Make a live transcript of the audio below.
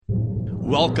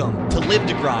Welcome to Live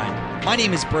to Grind. My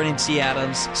name is Brennan T.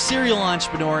 Adams, serial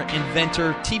entrepreneur,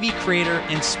 inventor, TV creator,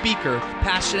 and speaker,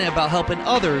 passionate about helping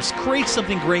others create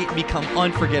something great and become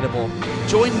unforgettable.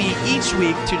 Join me each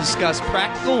week to discuss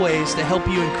practical ways to help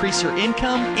you increase your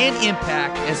income and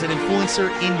impact as an influencer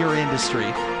in your industry.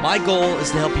 My goal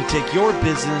is to help you take your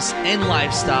business and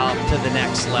lifestyle to the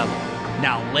next level.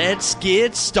 Now let's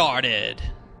get started.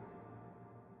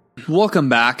 Welcome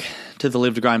back to the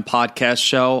Live to Grind podcast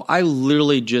show. I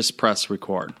literally just pressed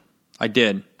record. I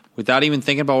did. Without even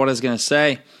thinking about what I was going to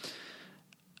say.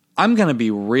 I'm going to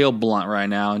be real blunt right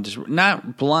now. And just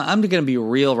not blunt. I'm going to be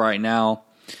real right now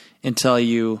and tell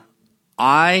you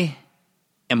I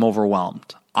am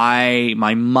overwhelmed.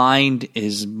 My mind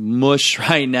is mush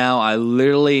right now. I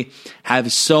literally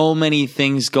have so many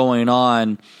things going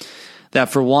on that,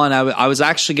 for one, I was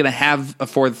actually going to have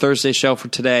for the Thursday show for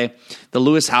today, the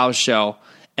Lewis Howes show.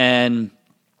 And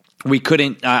we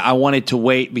couldn't, I wanted to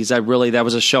wait because that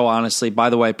was a show, honestly, by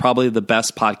the way, probably the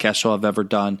best podcast show I've ever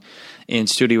done in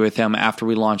studio with him after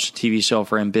we launched a TV show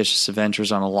for Ambitious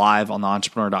Adventures on the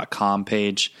entrepreneur.com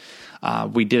page.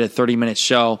 We did a 30-minute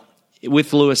show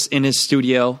with Lewis in his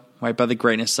studio right by the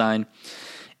greatness sign.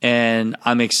 And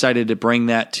I'm excited to bring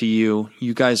that to you.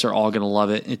 You guys are all going to love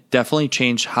it. It definitely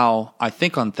changed how I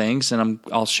think on things, and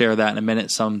I'll share that in a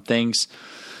minute, some things.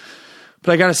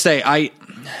 But I got to say,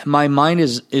 my mind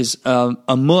is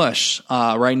a mush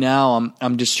right now.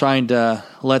 I'm just trying to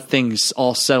let things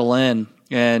all settle in.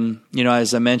 And, you know,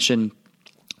 as I mentioned,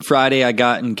 Friday I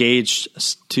got engaged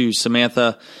to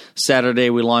Samantha. Saturday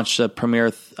we launched the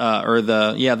premiere,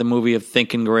 the movie of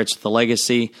Think and Grow Rich, The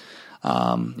Legacy.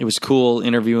 It was cool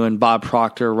interviewing Bob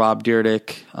Proctor, Rob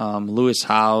Dyrdek, Lewis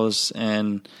Howes,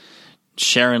 and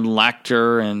Sharon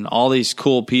Lachter, and all these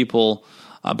cool people,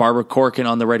 Barbara Corkin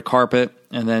on the red carpet.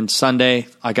 And then Sunday,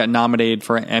 I got nominated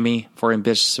for an Emmy for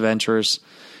Ambitious Adventures.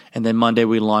 And then Monday,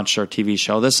 we launched our TV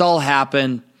show. This all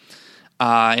happened in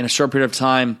a short period of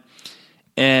time.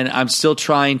 And I'm still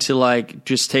trying to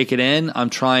just take it in. I'm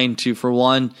trying to, for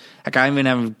one, I even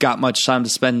haven't got much time to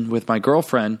spend with my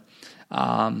girlfriend.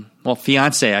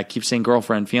 Fiance. I keep saying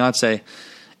girlfriend, fiance.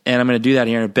 And I'm going to do that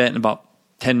here in a bit, in about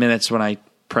 10 minutes when I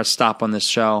press stop on this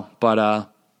show. But,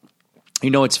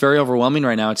 it's very overwhelming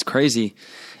right now. It's crazy.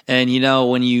 And,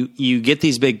 when you get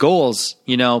these big goals,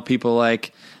 people are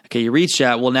like, okay, you reach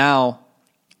that. Well, now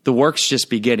the work's just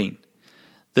beginning.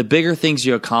 The bigger things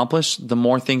you accomplish, the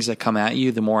more things that come at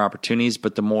you, the more opportunities,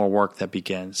 but the more work that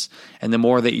begins. And the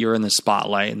more that you're in the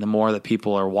spotlight and the more that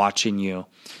people are watching you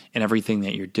and everything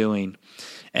that you're doing.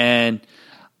 And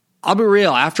I'll be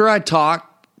real. After I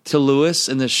talked to Lewis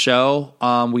in this show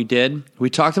we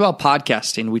talked about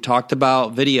podcasting. We talked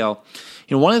about video.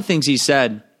 One of the things he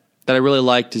said that I really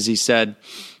liked is he said,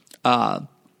 I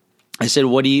said,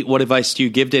 what advice do you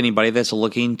give to anybody that's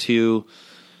looking to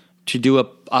do a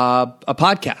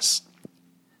podcast?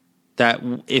 That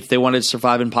if they wanted to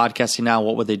survive in podcasting now,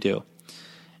 what would they do?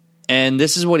 And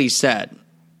this is what he said.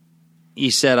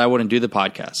 He said, I wouldn't do the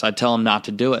podcast. I'd tell them not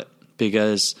to do it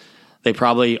because they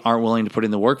probably aren't willing to put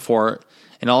in the work for it.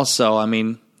 And also,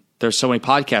 there's so many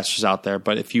podcasters out there,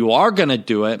 but if you are going to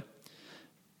do it,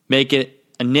 make it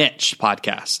a niche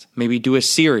podcast. Maybe do a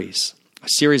series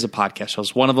of podcast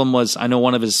shows. One of them was, I know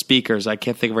one of his speakers, I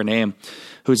can't think of her name,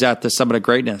 who's at the Summit of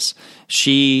Greatness.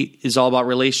 She is all about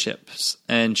relationships.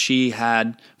 And she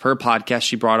had, for her podcast,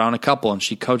 she brought on a couple and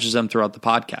she coaches them throughout the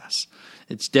podcast.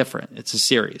 It's different. It's a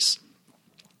series.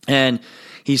 And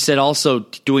he said also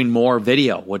doing more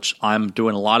video, which I'm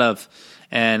doing a lot of,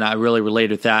 and I really relate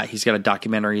with that. He's got a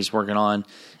documentary he's working on,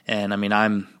 and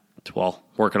I'm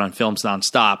working on films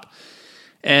nonstop.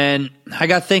 And I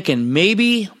got thinking,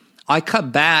 maybe I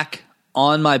cut back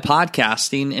on my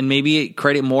podcasting and maybe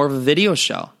create more of a video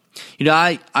show.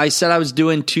 I said I was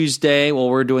doing Tuesday. Well,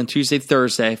 we're doing Tuesday,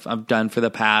 Thursday. I've done for the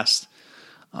past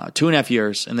 2.5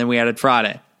 years, and then we added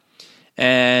Friday.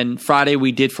 And Friday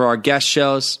we did for our guest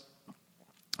shows.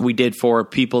 We did for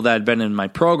people that had been in my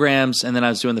programs. And then I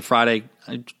was doing the Friday.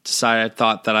 I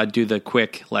thought that I'd do the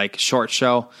quick, short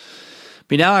show.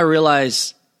 But now I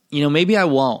realize, maybe I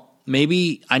won't.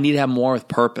 Maybe I need to have more with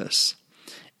purpose.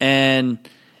 And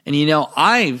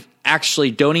I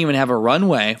actually don't even have a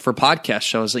runway for podcast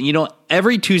shows.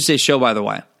 Every Tuesday show, by the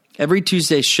way,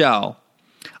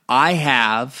 I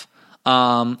have,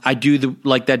 I do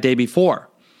that day before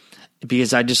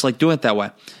because I just like doing it that way.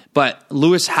 But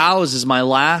Lewis Howes is my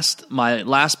last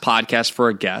podcast for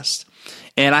a guest.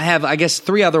 And I have, I guess,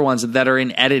 3 other ones that are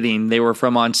in editing. They were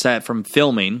from on set from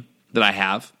filming that I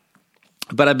have.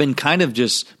 But I've been kind of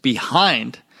just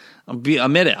behind.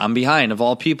 Admit it, I'm behind of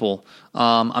all people.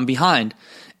 I'm behind.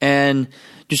 And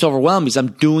just overwhelmed because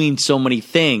I'm doing so many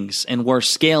things and we're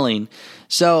scaling.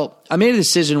 So I made a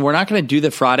decision. We're not going to do the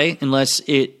Friday unless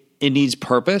it needs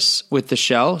purpose with the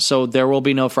show. So there will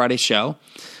be no Friday show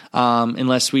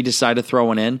unless we decide to throw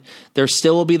one in. There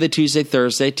still will be the Tuesday,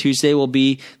 Thursday. Tuesday will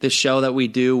be the show that we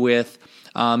do with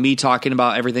me talking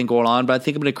about everything going on. But I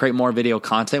think I'm going to create more video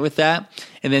content with that.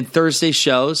 And then Thursday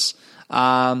shows,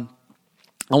 I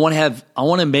want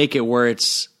to make it where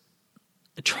it's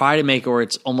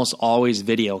almost always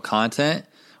video content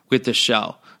with the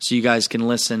show. So you guys can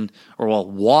listen or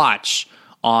watch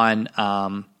on,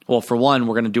 for one,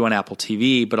 we're going to do on Apple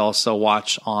TV, but also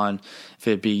watch on, if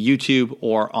it be YouTube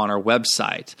or on our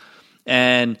website.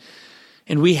 And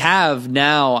we have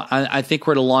now, I think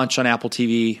we're to launch on Apple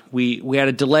TV. We had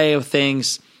a delay of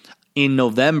things in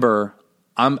November.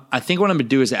 I think what I'm going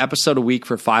to do is an episode a week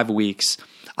for 5 weeks.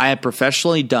 I have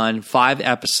professionally done 5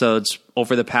 episodes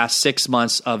over the past 6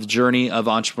 months of Journey of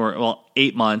Entrepreneur,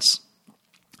 8 months.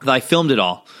 I filmed it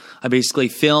all. I basically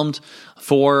filmed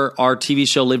for our TV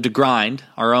show Live to Grind,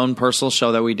 our own personal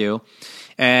show that we do,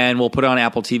 and we'll put it on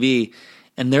Apple TV.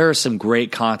 And there is some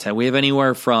great content. We have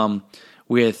anywhere from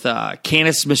with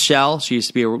Candice Michelle, she used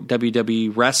to be a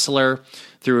WWE wrestler,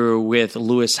 through with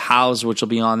Lewis Howes, which will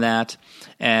be on that,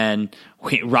 and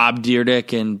Rob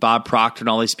Dyrdek and Bob Proctor and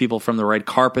all these people from the red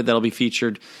carpet that'll be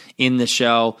featured in the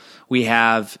show. We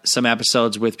have some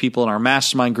episodes with people in our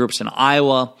mastermind groups in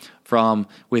Iowa,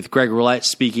 with Greg Roulette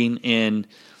speaking in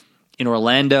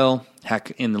Orlando,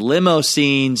 heck, in the limo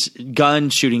scenes,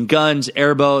 shooting guns,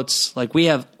 airboats. Like, we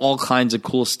have all kinds of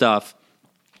cool stuff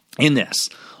in this,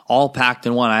 all packed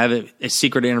in one. I have a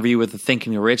secret interview with the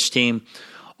Thinking Rich team,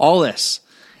 all this.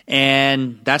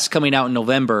 And that's coming out in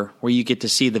November, where you get to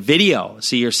see the video.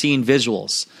 So you're seeing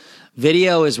visuals.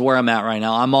 Video is where I'm at right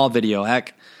now. I'm all video.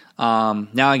 Heck, now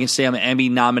I can say I'm an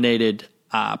Emmy-nominated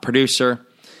producer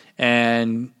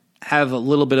and have a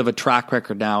little bit of a track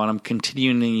record now, and I'm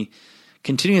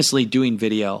continuously doing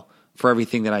video for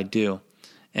everything that I do.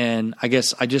 And I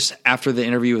guess after the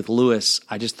interview with Lewis,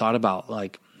 I just thought about,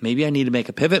 like, maybe I need to make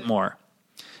a pivot more.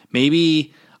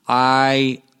 Maybe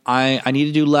I need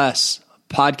to do less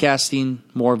podcasting,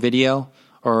 more video,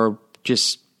 or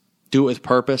just do it with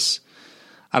purpose.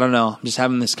 I don't know. I'm just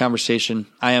having this conversation.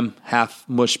 I am half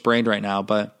mush-brained right now,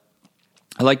 but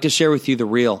I like to share with you the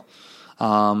real.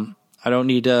 I don't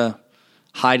need to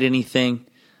hide anything.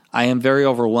 I am very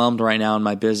overwhelmed right now in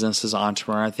my business as an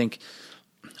entrepreneur. I think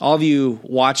all of you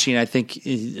watching, I think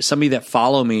some of you that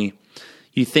follow me,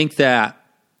 you think that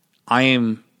I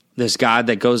am this guy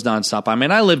that goes nonstop. I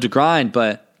mean, I live to grind,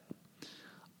 but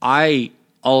I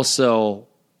also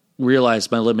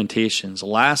realized my limitations.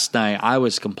 Last night, I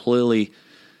was completely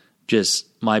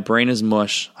my brain is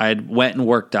mush. I had went and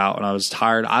worked out and I was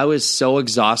tired. I was so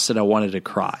exhausted I wanted to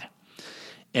cry.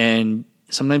 And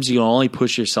sometimes you can only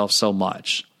push yourself so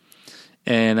much.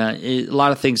 And a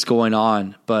lot of things going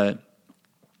on, but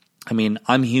I mean,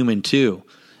 I'm human too.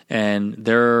 And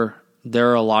there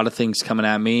are a lot of things coming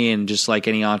at me, and just like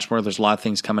any entrepreneur, there's a lot of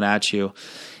things coming at you.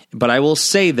 But I will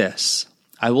say this.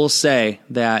 I will say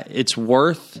that it's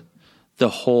worth the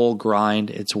whole grind.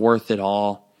 It's worth it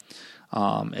all.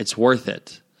 It's worth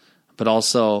it. But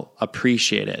also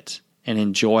appreciate it and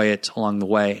enjoy it along the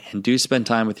way. And do spend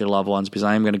time with your loved ones, because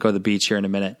I am going to go to the beach here in a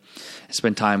minute and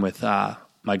spend time with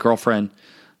my girlfriend,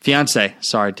 fiance.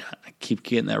 Sorry, I keep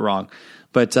getting that wrong.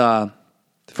 But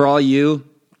for all you,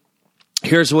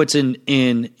 here's what's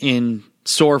in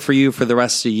store for you for the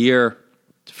rest of the year,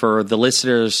 for the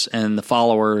listeners and the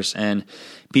followers and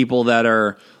people that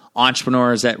are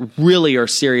entrepreneurs that really are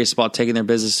serious about taking their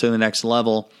business to the next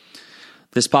level.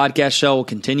 This podcast show will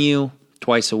continue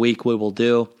twice a week. We will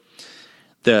do.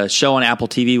 The show on Apple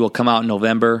TV will come out in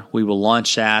November. We will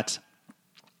launch that.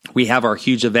 We have our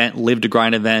huge event, Live to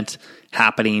Grind event,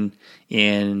 happening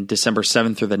in December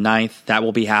 7th through the 9th. That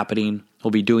will be happening.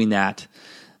 We'll be doing that.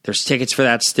 There's tickets for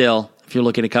that still. If you're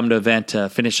looking to come to an event to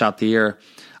finish out the year,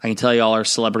 I can tell you all our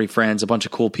celebrity friends, a bunch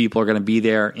of cool people are going to be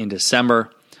there in December.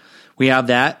 We have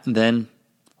that, and then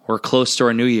we're close to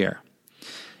our new year.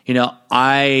 You know,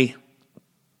 I've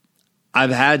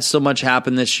had so much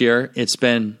happen this year. It's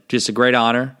been just a great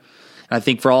honor. And I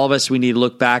think for all of us, we need to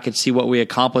look back and see what we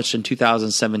accomplished in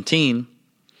 2017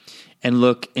 and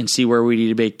look and see where we need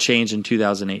to make change in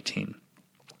 2018.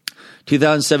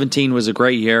 2017 was a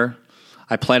great year.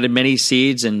 I planted many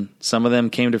seeds, and some of them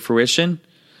came to fruition.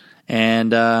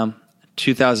 And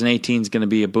 2018 is going to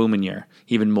be a booming year,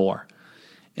 even more.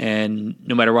 And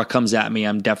no matter what comes at me,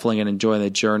 I'm definitely going to enjoy the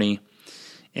journey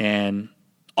and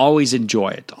always enjoy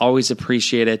it, always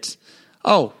appreciate it.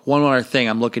 Oh, one other thing,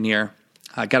 I'm looking here.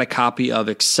 I got a copy of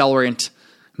Accelerant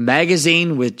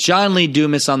magazine with John Lee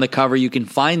Dumas on the cover. You can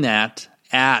find that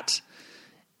at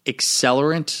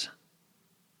Accelerant.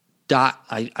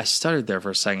 I started there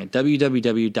for a second.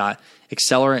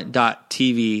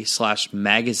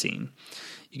 www.accelerant.tv/magazine.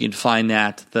 You can find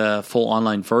that, the full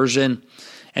online version,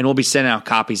 and we'll be sending out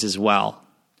copies as well.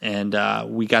 And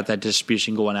we got that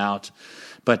distribution going out.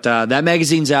 But that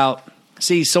magazine's out.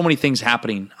 See, so many things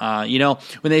happening. When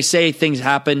they say things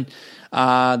happen,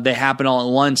 they happen all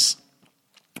at once.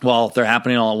 Well, they're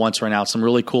happening all at once right now. Some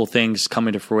really cool things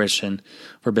coming to fruition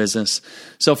for business.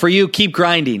 So for you, keep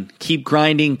grinding. Keep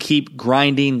grinding. Keep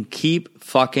grinding. Keep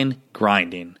fucking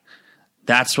grinding.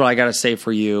 That's what I got to say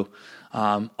for you.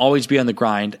 Always be on the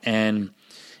grind. And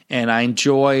I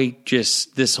enjoy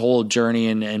just this whole journey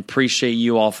and appreciate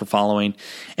you all for following.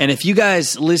 And if you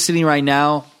guys listening right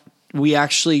now,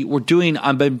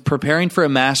 I've been preparing for a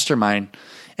mastermind,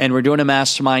 and we're doing a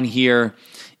mastermind here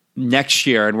next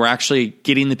year, and we're actually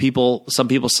getting some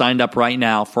people signed up right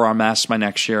now for our mastermind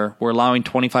next year. We're allowing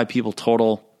 25 people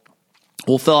total.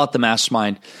 We'll fill out the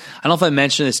mastermind. I don't know if I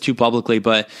mentioned this too publicly,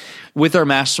 but with our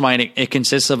mastermind, it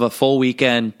consists of a full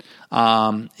weekend.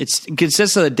 It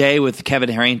consists of a day with Kevin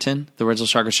Harrington, the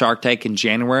original Shark Tank, in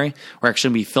January. We're actually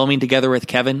going to be filming together with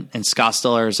Kevin in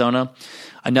Scottsdale, Arizona.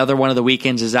 Another one of the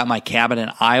weekends is at my cabin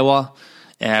in Iowa.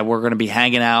 We're going to be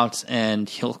hanging out, and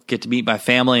he'll get to meet my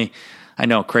family. I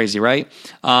know, crazy, right?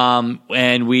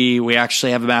 And we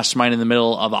actually have a mastermind in the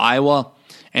middle of Iowa,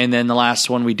 and then the last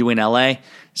one we do in LA.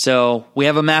 So we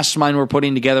have a mastermind we're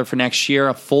putting together for next year,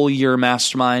 a full year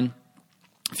mastermind.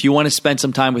 If you want to spend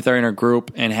some time with our inner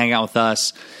group and hang out with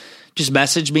us, just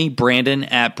message me, Brandon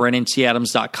at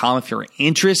BrandonCAdams.com if you're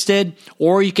interested,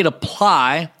 or you can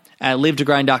apply at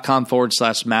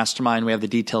livetogrind.com/mastermind. We have the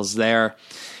details there.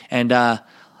 And I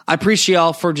appreciate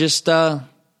y'all for just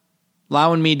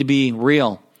allowing me to be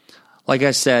real. Like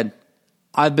I said,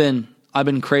 I've been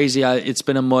crazy. It's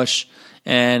been a mush,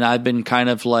 and I've been kind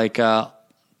of like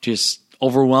just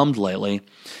overwhelmed lately.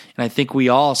 And I think we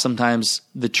all sometimes,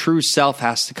 the true self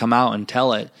has to come out and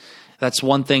tell it. That's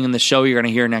one thing in the show you're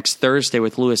going to hear next Thursday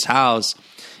with Lewis Howes,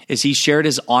 is he shared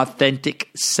his authentic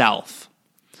self.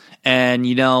 And,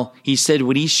 he said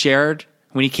when he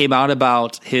came out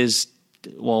about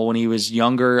when he was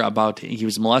younger, he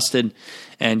was molested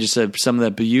and just some of the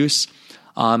abuse,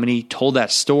 and he told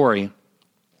that story,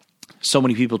 so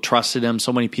many people trusted him,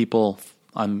 so many people,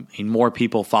 more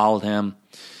people followed him.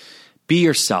 Be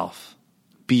yourself.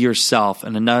 Be yourself.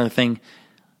 And another thing,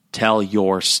 tell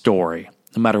your story.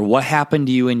 No matter what happened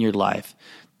to you in your life,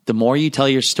 the more you tell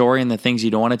your story and the things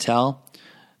you don't want to tell,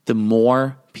 the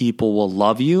more people will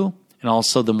love you, and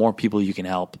also the more people you can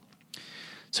help.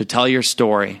 So tell your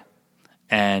story,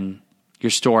 and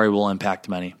your story will impact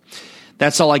many.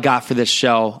 That's all I got for this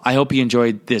show. I hope you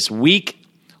enjoyed this week.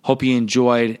 Hope you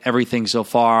enjoyed everything so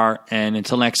far. And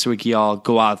until next week, y'all,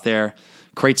 go out there,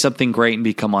 create something great, and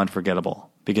become unforgettable,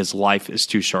 because life is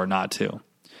too short not to.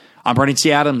 I'm Brandon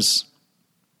C. Adams.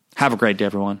 Have a great day,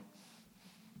 everyone.